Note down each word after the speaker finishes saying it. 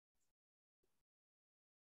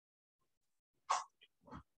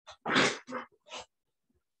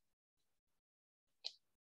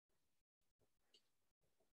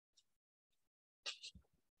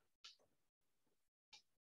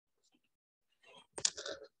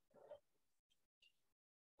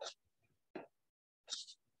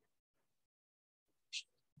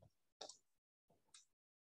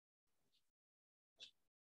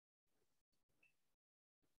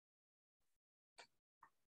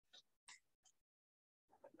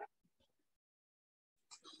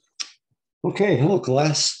Okay, hello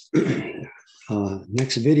class.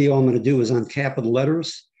 Next video I'm going to do is on capital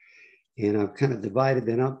letters, and I've kind of divided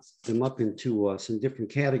them up into some different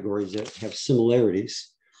categories that have similarities.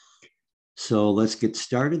 So let's get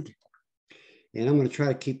started. And I'm going to try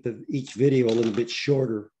to keep each video a little bit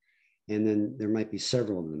shorter, and then there might be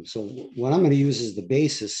several of them. So what I'm going to use as the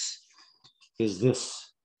basis is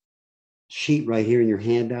this sheet right here in your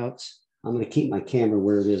handouts. I'm going to keep my camera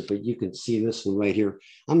where it is, but you can see this one right here.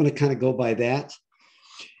 I'm going to kind of go by that.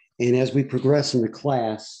 And as we progress in the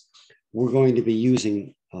class, we're going to be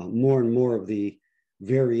using more and more of the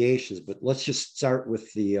variations, but let's just start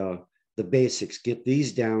with the basics, get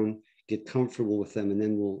these down, get comfortable with them, and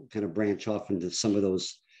then we'll kind of branch off into some of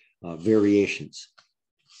those variations.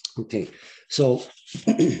 Okay, so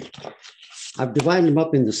I've divided them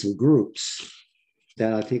up into some groups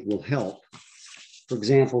that I think will help. For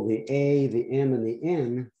example, the A, the M, and the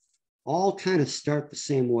N all kind of start the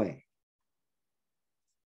same way.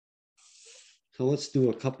 So let's do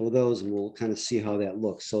a couple of those and we'll kind of see how that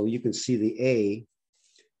looks. So you can see the A.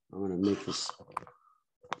 I'm going to make this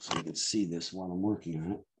so you can see this while I'm working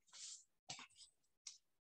on it.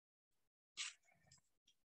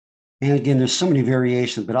 And again, there's so many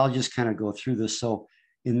variations, but I'll just kind of go through this. So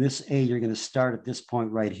in this A, you're going to start at this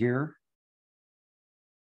point right here.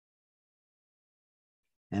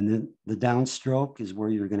 And then the downstroke is where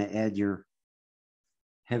you're going to add your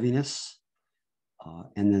heaviness.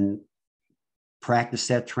 And then practice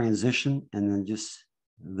that transition, and then just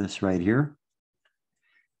this right here.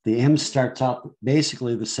 The M starts out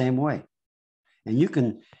basically the same way. And you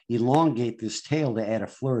can elongate this tail to add a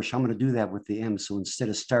flourish. I'm going to do that with the M. So instead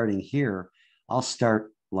of starting here, I'll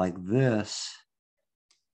start like this.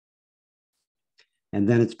 And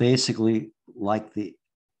then it's basically like the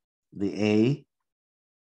A,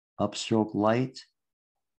 upstroke light.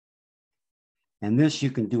 And this,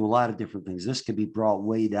 you can do a lot of different things. This could be brought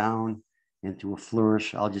way down into a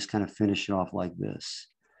flourish. I'll just kind of finish it off like this.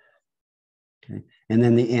 Okay. And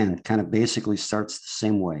then the end kind of basically starts the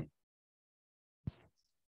same way.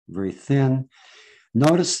 Very thin.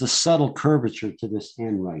 Notice the subtle curvature to this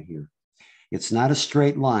end right here. It's not a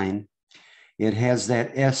straight line. It has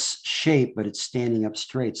that S shape, but it's standing up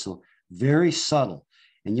straight. So very subtle.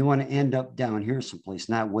 And you want to end up down here someplace,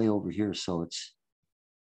 not way over here. So it's,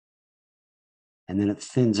 and then it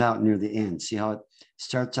thins out near the end. See how it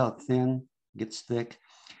starts out thin, gets thick.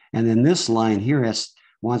 And then this line here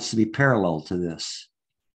wants to be parallel to this,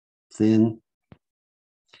 thin.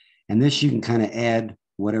 And this you can kind of add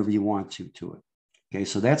whatever you want to it. Okay,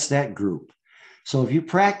 so that's that group. So if you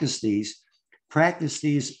practice these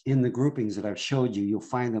in the groupings that I've showed you, you'll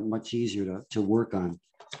find them much easier to work on.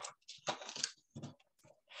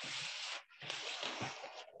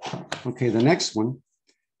 Okay, the next one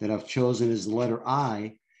that I've chosen is the letter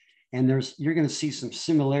I. And you're going to see some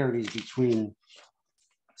similarities between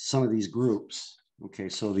some of these groups. Okay,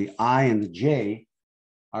 so the I and the J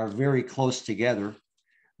are very close together.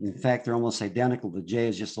 In fact, they're almost identical. The J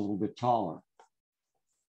is just a little bit taller.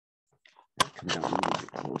 Come down a little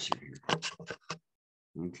bit closer here.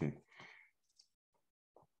 Okay.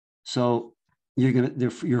 So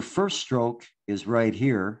your first stroke is right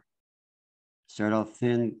here. Start out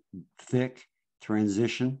thin, thick,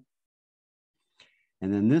 transition.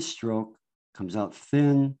 And then this stroke comes out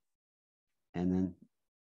thin and then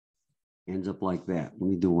ends up like that. Let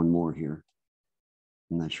me do one more here.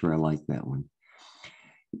 I'm not sure I like that one.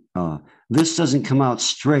 This doesn't come out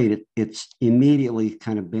straight. It's immediately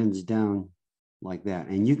kind of bends down like that.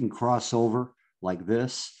 And you can cross over like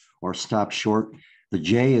this or stop short. The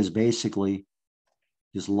J is basically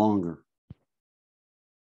just longer.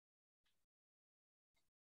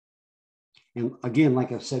 And again,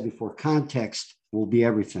 like I've said before, context will be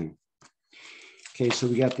everything. Okay, so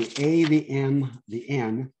we got the A, the M, the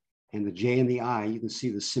N, and the J and the I. You can see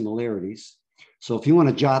the similarities. So if you want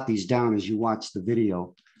to jot these down as you watch the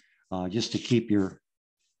video, just to keep your...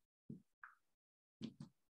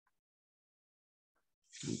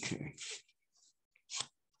 Okay.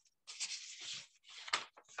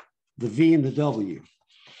 The V and the W.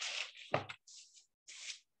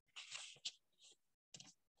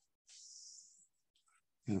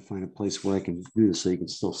 I'm going to find a place where I can do this so you can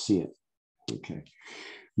still see it. Okay.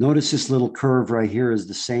 Notice this little curve right here is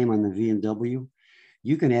the same on the V and W.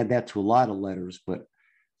 You can add that to a lot of letters, but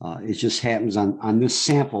it just happens on this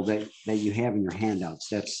sample that you have in your handouts.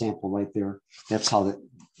 That sample right there, that's how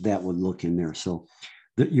that would look in there. So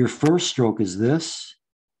your first stroke is this,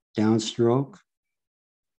 downstroke.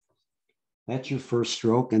 That's your first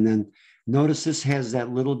stroke. And then notice this has that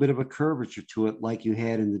little bit of a curvature to it like you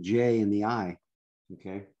had in the J and the I.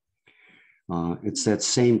 Okay. It's that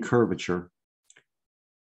same curvature.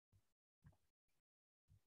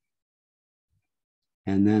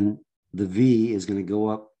 And then the V is going to go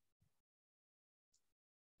up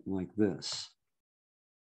like this.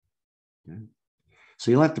 Okay.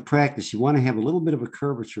 So you'll have to practice. You want to have a little bit of a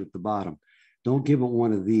curvature at the bottom. Don't give it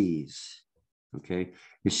one of these. Okay.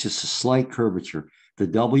 It's just a slight curvature. The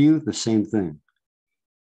W, the same thing.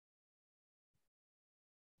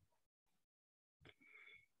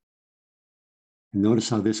 And notice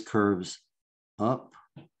how this curves up.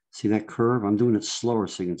 See that curve? I'm doing it slower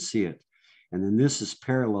so you can see it. And then this is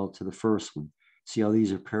parallel to the first one. See how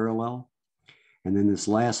these are parallel? And then this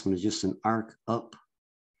last one is just an arc up.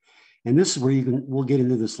 And this is where you can, we'll get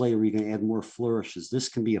into this later, where you can add more flourishes. This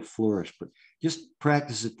can be a flourish, but just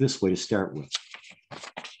practice it this way to start with.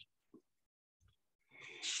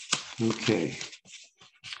 Okay.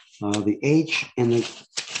 The H and the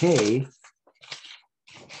K.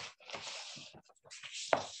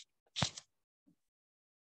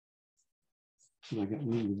 I got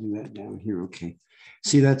room to do that down here. Okay.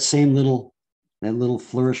 See that same little, that little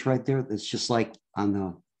flourish right there? That's just like on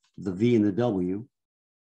the V and the W.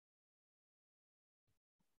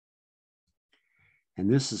 And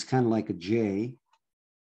this is kind of like a J.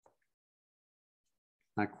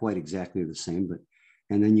 Not quite exactly the same, but,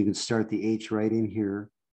 and then you can start the H right in here.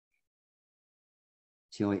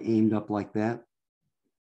 See how I aimed up like that?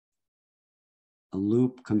 A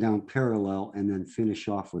loop, come down parallel, and then finish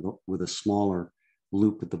off with a smaller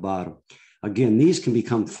loop at the bottom. Again, these can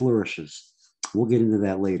become flourishes. We'll get into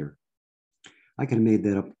that later. I could have made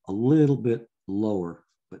that up a little bit lower,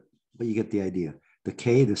 but you get the idea. The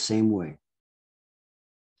K, the same way.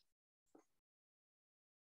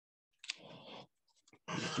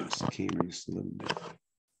 Adjust the camera just a little bit.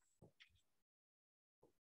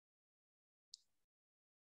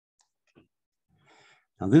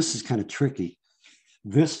 Now this is kind of tricky.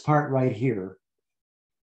 This part right here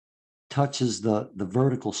touches the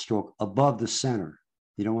vertical stroke above the center.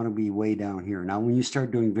 You don't want to be way down here. Now, when you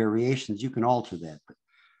start doing variations, you can alter that. But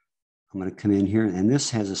I'm going to come in here, and this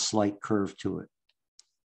has a slight curve to it.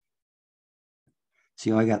 See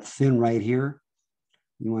how I got thin right here?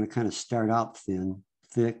 You want to kind of start out thin,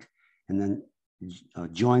 thick, and then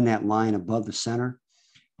join that line above the center,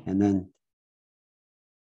 and then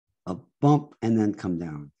a bump, and then come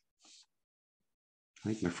down. I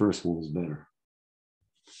think my first one was better.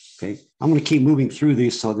 Okay, I'm going to keep moving through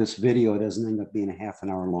these so this video doesn't end up being a half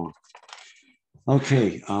an hour long.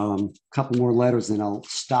 Okay, a couple more letters, then I'll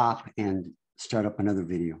stop and start up another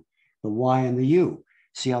video. The Y and the U.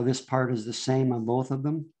 See how this part is the same on both of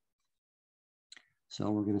them?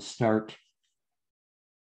 So we're going to start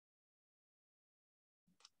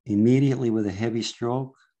immediately with a heavy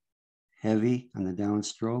stroke, heavy on the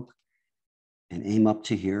downstroke, and aim up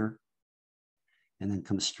to here, and then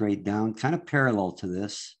come straight down, kind of parallel to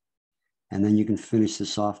this. And then you can finish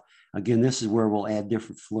this off. Again, this is where we'll add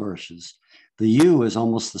different flourishes. The U is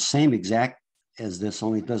almost the same exact as this,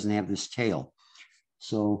 only it doesn't have this tail.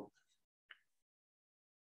 So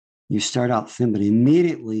you start out thin, but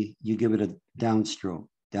immediately you give it a downstroke,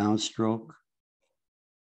 downstroke.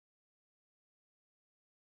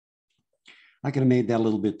 I could have made that a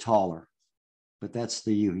little bit taller, but that's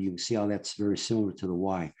the U. You can see how that's very similar to the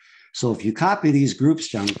Y. So if you copy these groups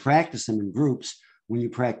down, practice them in groups, when you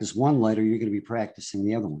practice one letter, you're going to be practicing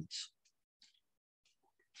the other ones.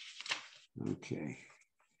 Okay.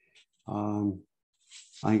 I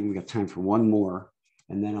think we got time for one more,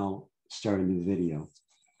 and then I'll start a new video.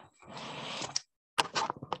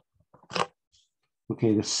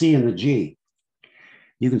 Okay, the C and the G.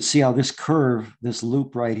 You can see how this curve, this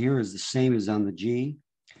loop right here is the same as on the G.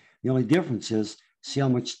 The only difference is, see how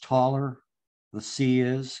much taller the C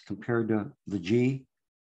is compared to the G?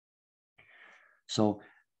 So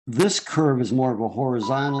this curve is more of a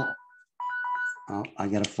horizontal. Oh, I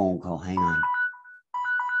got a phone call. Hang on.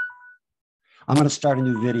 I'm going to start a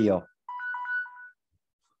new video.